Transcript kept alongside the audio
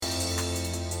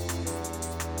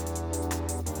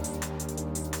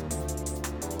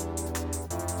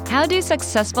How do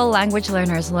successful language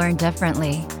learners learn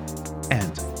differently?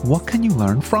 And what can you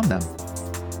learn from them?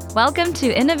 Welcome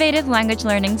to Innovative Language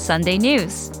Learning Sunday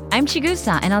News. I'm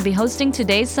Chigusa, and I'll be hosting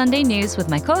today's Sunday News with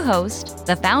my co-host,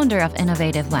 the founder of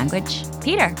Innovative Language,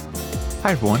 Peter.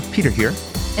 Hi everyone, Peter here.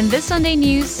 In this Sunday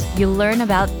News, you'll learn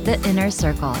about the inner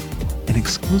circle, An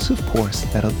exclusive course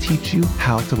that'll teach you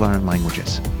how to learn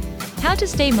languages how to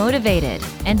stay motivated,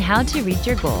 and how to reach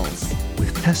your goals.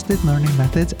 with tested learning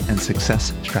methods and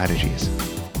success strategies.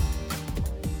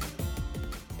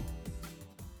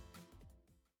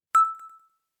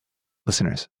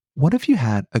 Listeners, what if you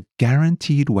had a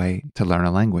guaranteed way to learn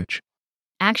a language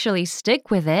Actually stick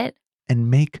with it. and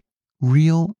make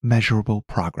real measurable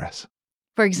progress?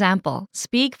 For example,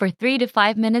 speak for 3 to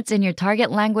 5 minutes in your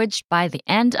target language by the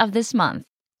end of this month.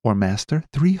 Or master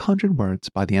 300 words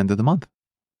by the end of the month?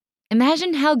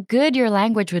 Imagine how good your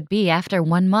language would be after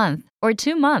 1 month or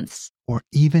 2 months, Or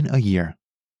even a year.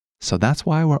 So that's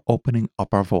why we're opening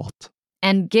up our vault.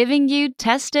 and giving you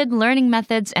tested learning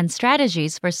methods and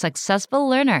strategies for successful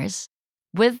learners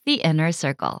with the inner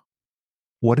circle.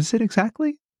 What is it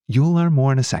exactly? You'll learn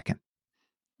more in a second.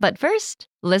 But first,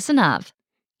 listen up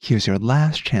Here's your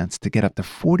last chance to get up to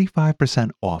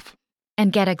 45% off.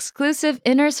 and get exclusive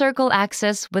inner circle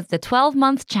access with the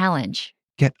 12-month challenge.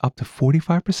 Get up to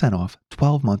 45% off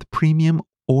 12-month premium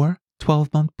or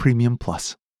 12-month premium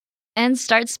plus. And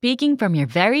start speaking from your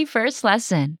very first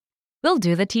lesson. We'll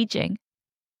do the teaching.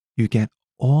 You get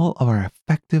all of our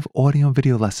effective audio and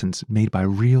video lessons made by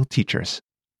real teachers.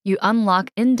 You unlock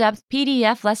in-depth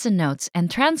PDF lesson notes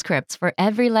and transcripts for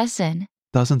every lesson.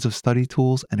 Dozens of study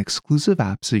tools and exclusive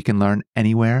apps so you can learn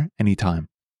anywhere, anytime.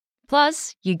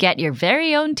 Plus, you get your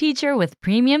very own teacher with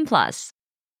Premium Plus.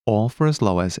 All for as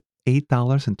low as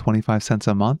 $8.25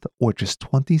 a month or just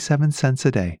 27 cents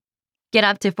a day. Get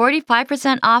up to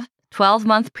 45% off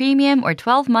 12-month premium or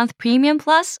 12-month premium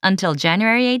plus until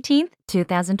January 18th,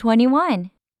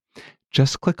 2021.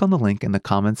 Just click on the link in the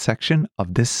comments section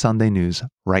of this Sunday news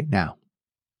right now.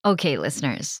 Okay,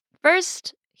 listeners.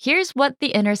 First, here's what the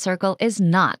inner circle is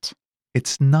not.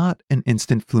 It's not an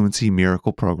instant fluency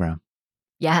miracle program.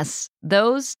 Yes,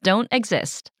 those don't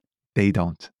exist. They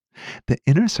don't. The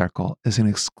Inner Circle is an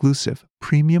exclusive,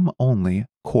 premium-only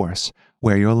course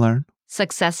where you'll learn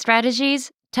Success strategies,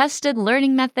 tested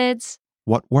learning methods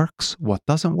what works, what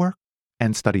doesn't work,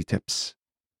 and study tips.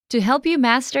 to help you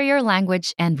master your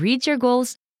language and reach your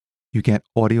goals. You get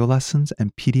audio lessons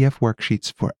and PDF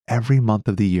worksheets for every month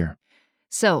of the year.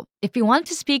 So, if you want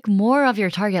to speak more of your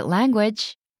target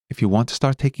language If you want to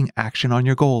start taking action on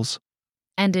your goals,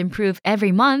 and improve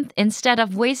every month instead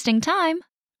of wasting time.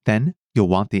 then you'll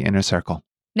want the Inner Circle.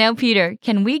 Now, Peter,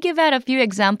 can we give out a few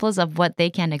examples of what they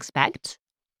can expect?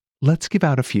 Let's give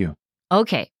out a few.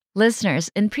 Okay, listeners,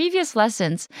 in previous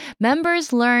lessons,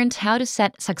 members learned how to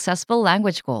set successful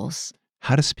language goals,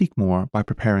 How to speak more by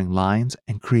preparing lines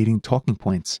and creating talking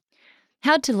points.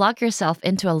 how to lock yourself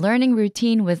into a learning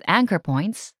routine with anchor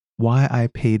points, Why I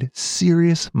paid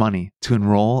serious money to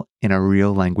enroll in a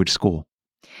real language school.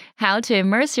 how to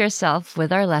immerse yourself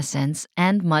with our lessons,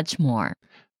 and much more.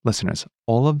 Listeners,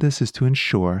 all of this is to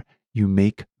ensure you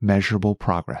make measurable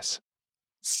progress.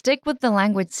 Stick with the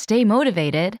language, stay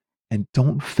motivated. And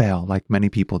don't fail like many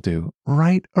people do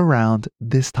right around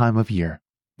this time of year.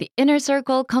 The inner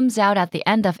circle comes out at the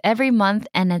end of every month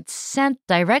and it's sent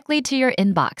directly to your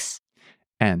inbox.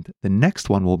 And the next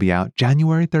one will be out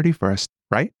January 31st,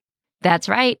 right? That's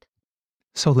right.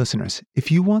 So listeners,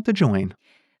 if you want to join,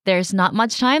 There's not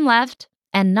much time left,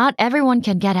 and not everyone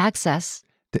can get access.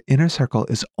 the Inner Circle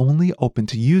is only open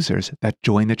to users that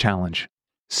join the challenge.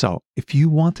 So if you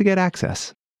want to get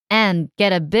access, And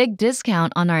get a big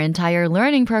discount on our entire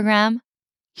learning program,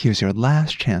 here's your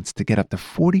last chance to get up to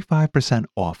 45%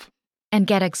 off. and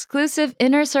get exclusive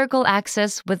inner circle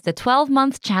access with the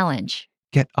 12-month challenge.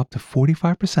 Get up to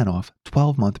 45% off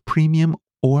 12-month premium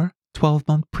or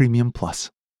 12-month premium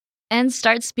plus. And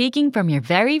start speaking from your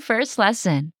very first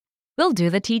lesson. We'll do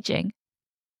the teaching.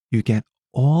 You get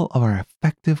all of our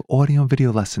effective audio and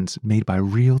video lessons made by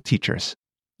real teachers.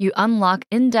 You unlock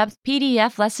in-depth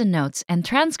PDF lesson notes and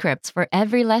transcripts for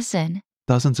every lesson.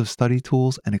 Dozens of study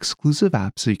tools and exclusive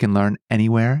apps so you can learn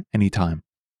anywhere, anytime.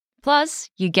 Plus,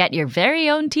 you get your very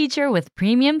own teacher with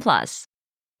Premium Plus.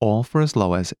 All for as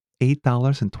low as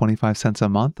 $8.25 a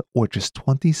month or just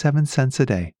 27 cents a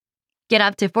day. Get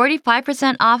up to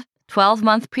 45% off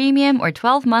 12-month premium or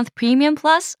 12-month premium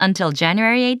plus until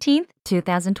January 18th,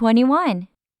 2021.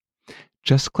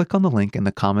 Just click on the link in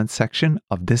the comments section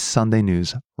of this Sunday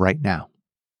news right now.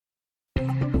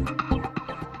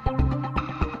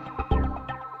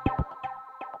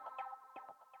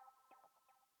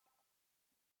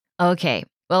 Okay,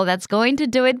 well, that's going to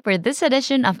do it for this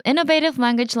edition of Innovative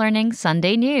Language Learning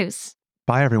Sunday News.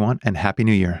 Bye, everyone, and Happy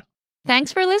New Year.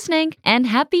 Thanks for listening, and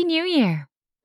Happy New Year!